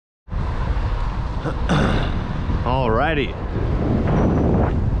Alrighty.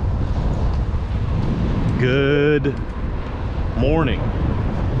 Good morning.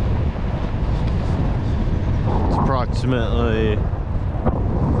 It's approximately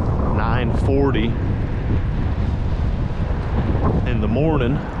 9:40 in the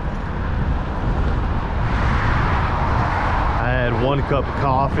morning. I had 1 cup of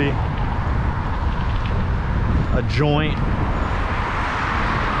coffee, a joint,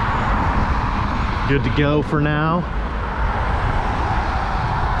 good to go for now.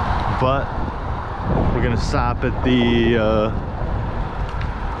 But we're gonna stop at the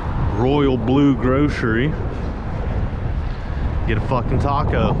Royal Blue Grocery, get a fucking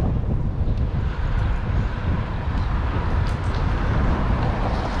taco.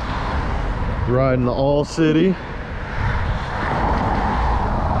 Riding the All City.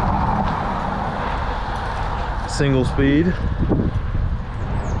 Single speed.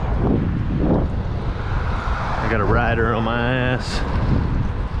 I got a rider on my ass.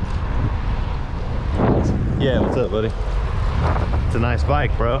 Yeah, what's up, buddy? It's a nice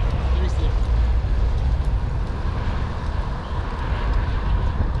bike, bro.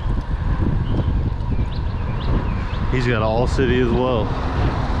 He's got All City as well.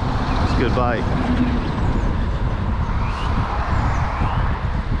 It's a good bike.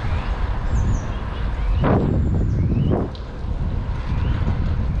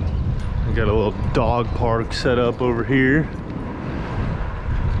 We got a little dog park set up over here.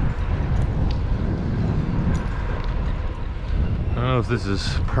 I don't know if this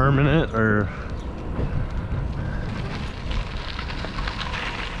is permanent or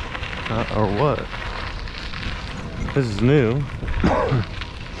what. This is new.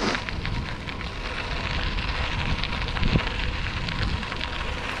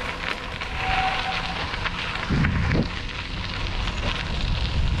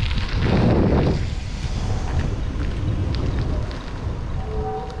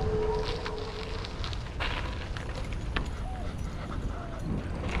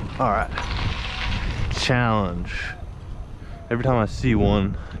 All right, challenge. Every time I see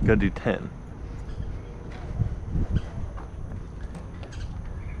one, I gotta do 10.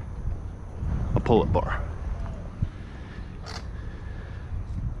 A pull-up bar.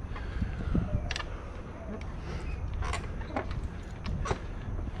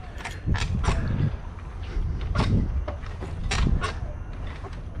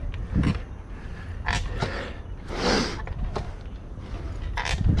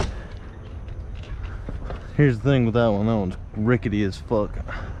 Here's the thing with that one's rickety as fuck.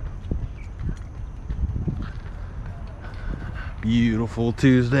 Beautiful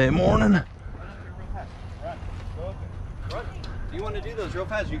Tuesday morning. Run. Do you want to do those real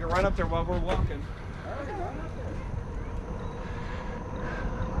fast? You can run up there while we're walking. All right, run up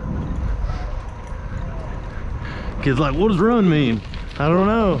there. Kids like, what does run mean? I don't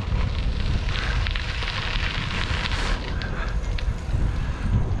know.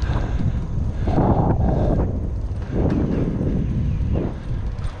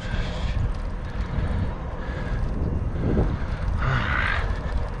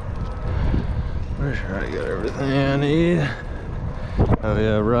 Make sure I got everything I need. Oh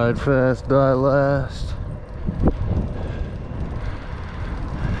yeah, ride fast, die last.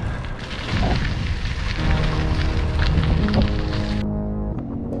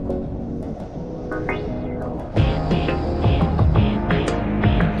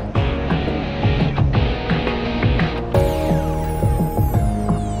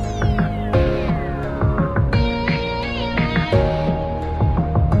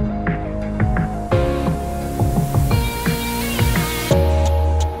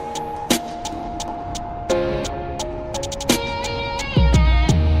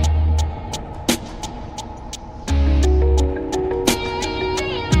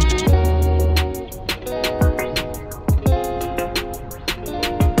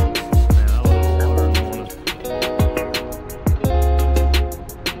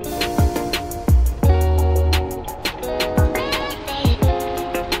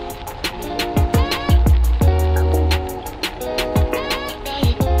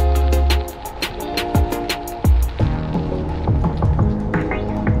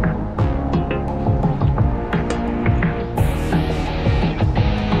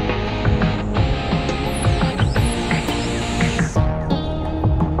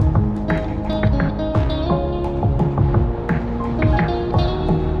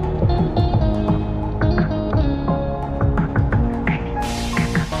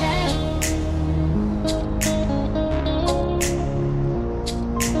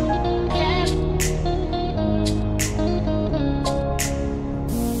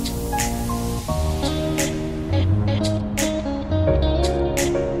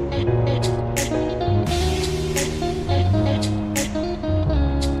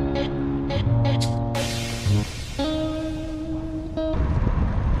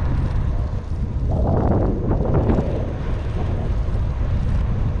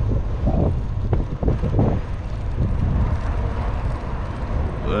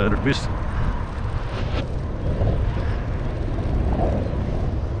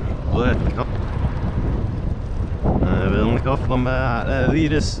 Let's Jag vill inte koppla med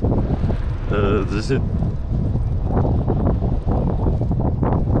virus.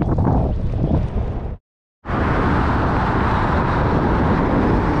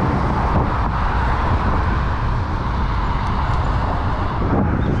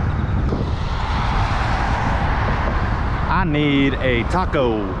 I need a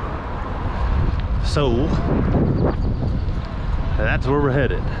taco. So that's where we're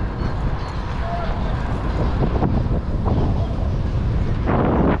headed.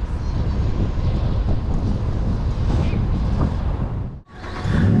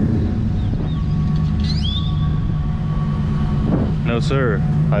 No sir,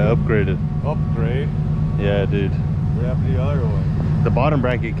 I upgraded. Upgrade? Yeah dude. What happened to the other one? The bottom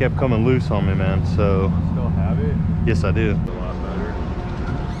bracket kept coming loose on me, man, so. Still have it? Yes I do. A lot better.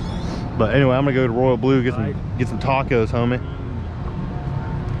 But anyway, I'm gonna go to Royal Blue, get some tacos, homie.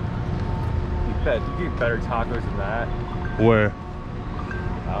 You get better tacos than that. Where?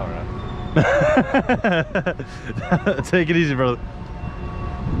 I don't know. Take it easy, brother.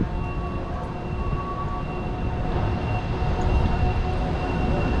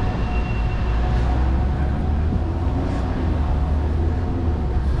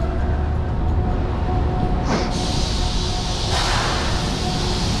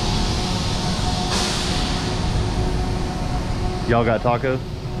 Y'all got tacos?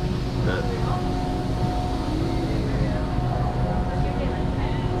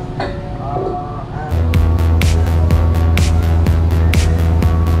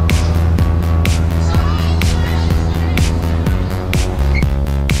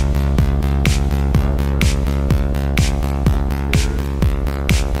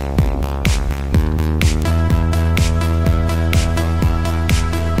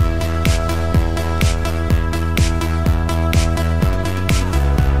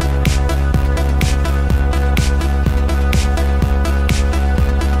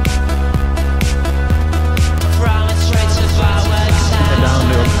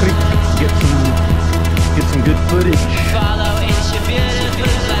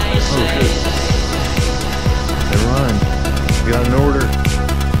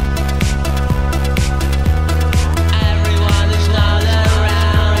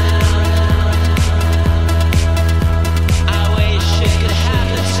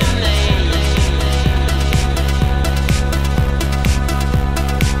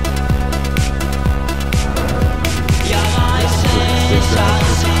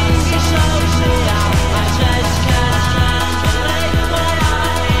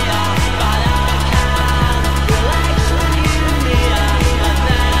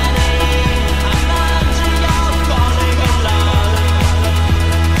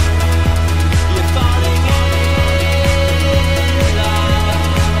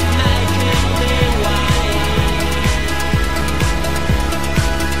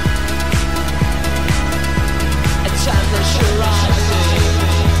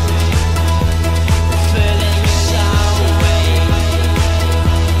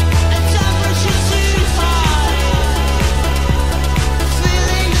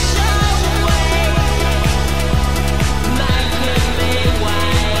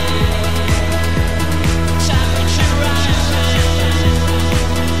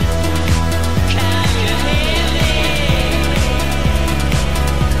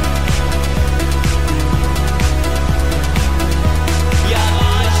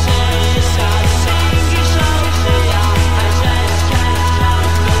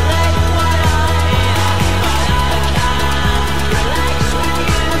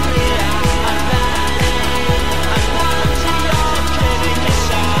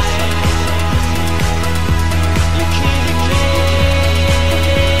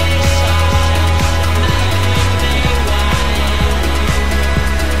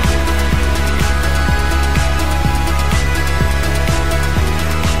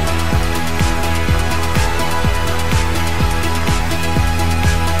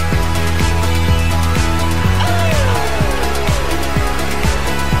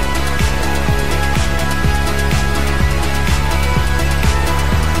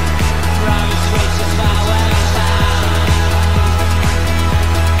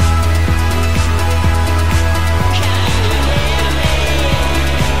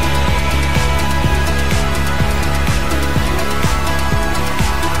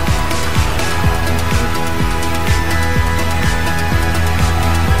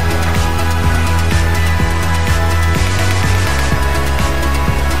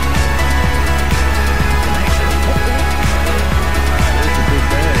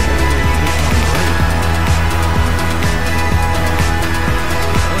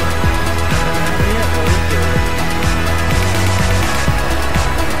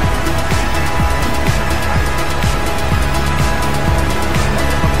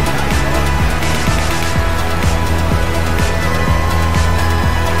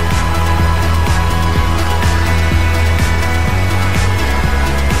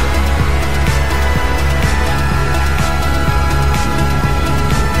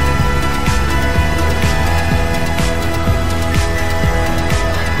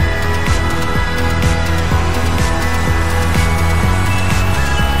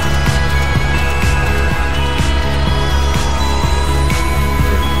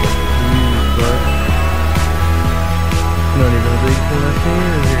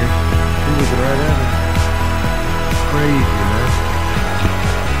 can in here. He's looking right at me. Crazy, man.